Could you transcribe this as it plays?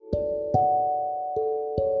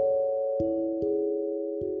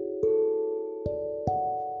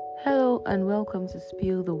Hello and welcome to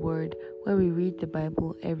Spill the Word, where we read the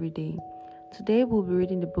Bible every day. Today we'll be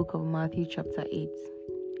reading the book of Matthew chapter 8.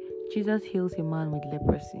 Jesus heals a man with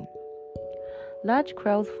leprosy. Large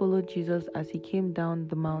crowds followed Jesus as he came down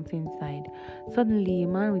the mountainside. Suddenly, a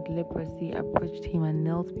man with leprosy approached him and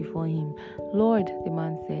knelt before him. "Lord," the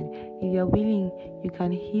man said, "if you are willing, you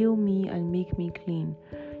can heal me and make me clean."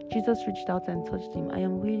 Jesus reached out and touched him. "I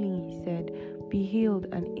am willing," he said. "Be healed,"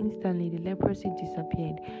 and instantly the leprosy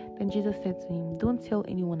disappeared. Then Jesus said to him, "Don't tell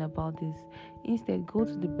anyone about this. Instead, go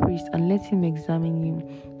to the priest and let him examine you.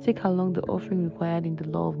 Take along the offering required in the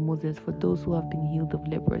law of Moses for those who have been healed of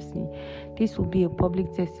leprosy. This will be a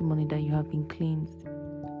public testimony that you have been cleansed."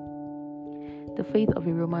 The faith of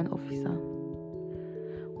a Roman officer.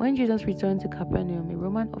 When Jesus returned to Capernaum, a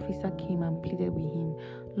Roman officer came and pleaded with him,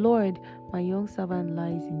 "Lord, my young servant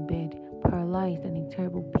lies in bed, paralyzed and in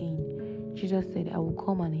terrible pain." Jesus said, "I will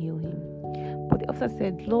come and heal him." But the officer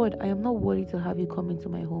said, "Lord, I am not worthy to have you come into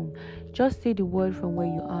my home. Just say the word from where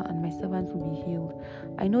you are, and my servant will be healed.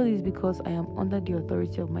 I know this because I am under the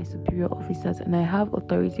authority of my superior officers, and I have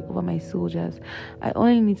authority over my soldiers. I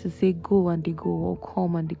only need to say, 'Go,' and they go, or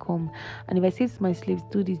 'Come,' and they come. And if I say to my slaves,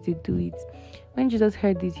 'Do this,' they do it." When Jesus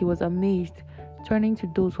heard this, he was amazed. Turning to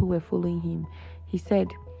those who were following him, he said,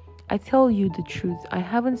 "I tell you the truth, I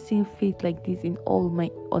haven't seen faith like this in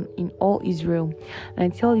all Israel. And I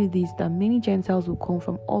tell you this, that many Gentiles will come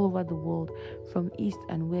from all over the world, from east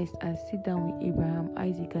and west, and sit down with Abraham,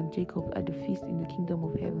 Isaac, and Jacob at the feast in the kingdom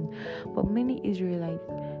of heaven. But many Israelites,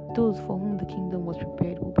 those for whom the kingdom was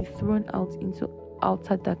prepared, will be thrown out into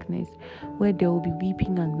outer darkness, where there will be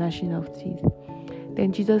weeping and gnashing of teeth."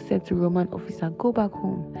 Then Jesus said to the Roman officer, "Go back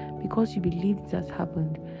home, because you believed it has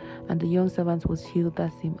happened." And the young servant was healed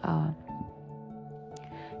that same hour.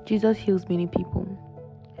 Jesus heals many people.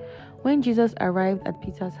 When Jesus arrived at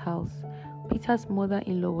Peter's house, Peter's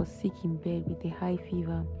mother-in-law was sick in bed with a high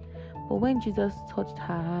fever. But when Jesus touched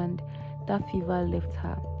her hand, that fever left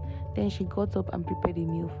her. Then she got up and prepared a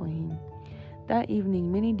meal for him. That evening,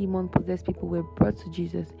 many demon-possessed people were brought to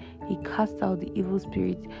Jesus. He cast out the evil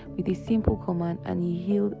spirits with a simple command, and he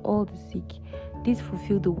healed all the sick. This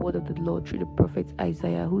fulfilled the word of the Lord through the prophet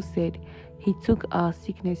Isaiah, who said, "He took our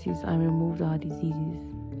sicknesses and removed our diseases."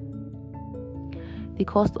 The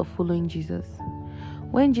cost of following Jesus.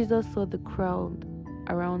 When Jesus saw the crowd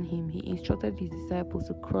around him, he instructed his disciples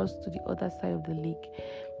to cross to the other side of the lake.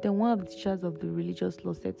 Then one of the teachers of the religious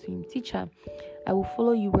law said to him, "Teacher, I will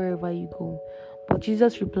follow you wherever you go." But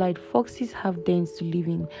Jesus replied, "Foxes have dens to live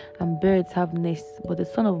in, and birds have nests, but the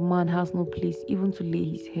Son of Man has no place even to lay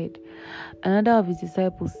his head." Another of his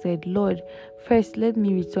disciples said, "Lord, first let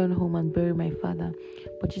me return home and bury my father."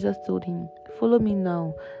 But Jesus told him, "Follow me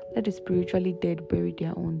now. Let the spiritually dead bury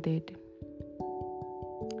their own dead."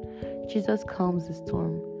 Jesus calms the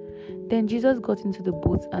storm. Then Jesus got into the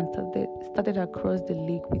boat and started across the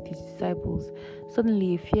lake with his disciples.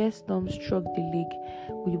 Suddenly, a fierce storm struck the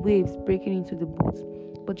lake, with waves breaking into the boat.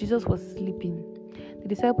 But Jesus was sleeping. The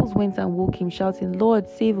disciples went and woke him, shouting, "Lord,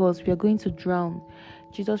 save us, we are going to drown."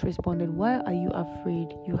 Jesus responded, "Why are you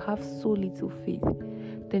afraid? You have so little faith."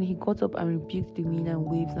 Then he got up and rebuked the wind and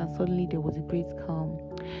waves, and suddenly there was a great calm.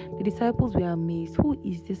 The disciples were amazed. "Who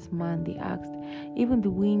is this man?" they asked. "Even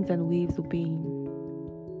the winds and waves obey him."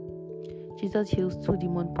 Jesus heals 2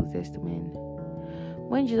 demon-possessed men.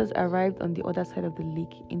 When Jesus arrived on the other side of the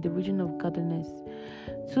lake, in the region of Gadarenes,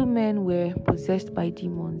 2 men were possessed by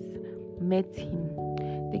demons met him.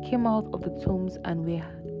 They came out of the tombs and were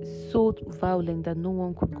so violent that no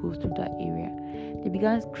one could go through that area. They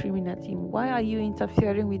began screaming at him, "Why are you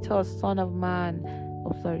interfering with us, Son of Man?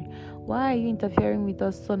 Why are you interfering with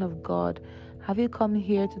us, Son of God? Have you come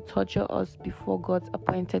here to torture us before God's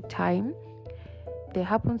appointed time?" There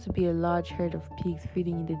happened to be a large herd of pigs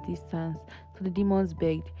feeding in the distance, so the demons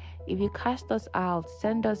begged, "If you cast us out,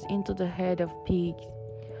 send us into the herd of pigs."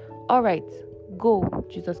 "All right, go,"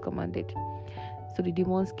 Jesus commanded. So the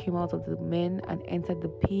demons came out of the men and entered the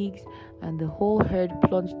pigs, and the whole herd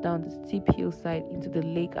plunged down the steep hillside into the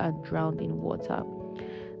lake and drowned in water.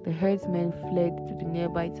 The herdsmen fled to the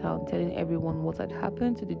nearby town, telling everyone what had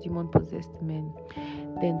happened to the demon-possessed men.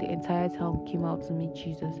 Then the entire town came out to meet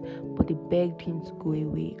Jesus, but they begged him to go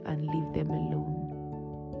away and leave them alone.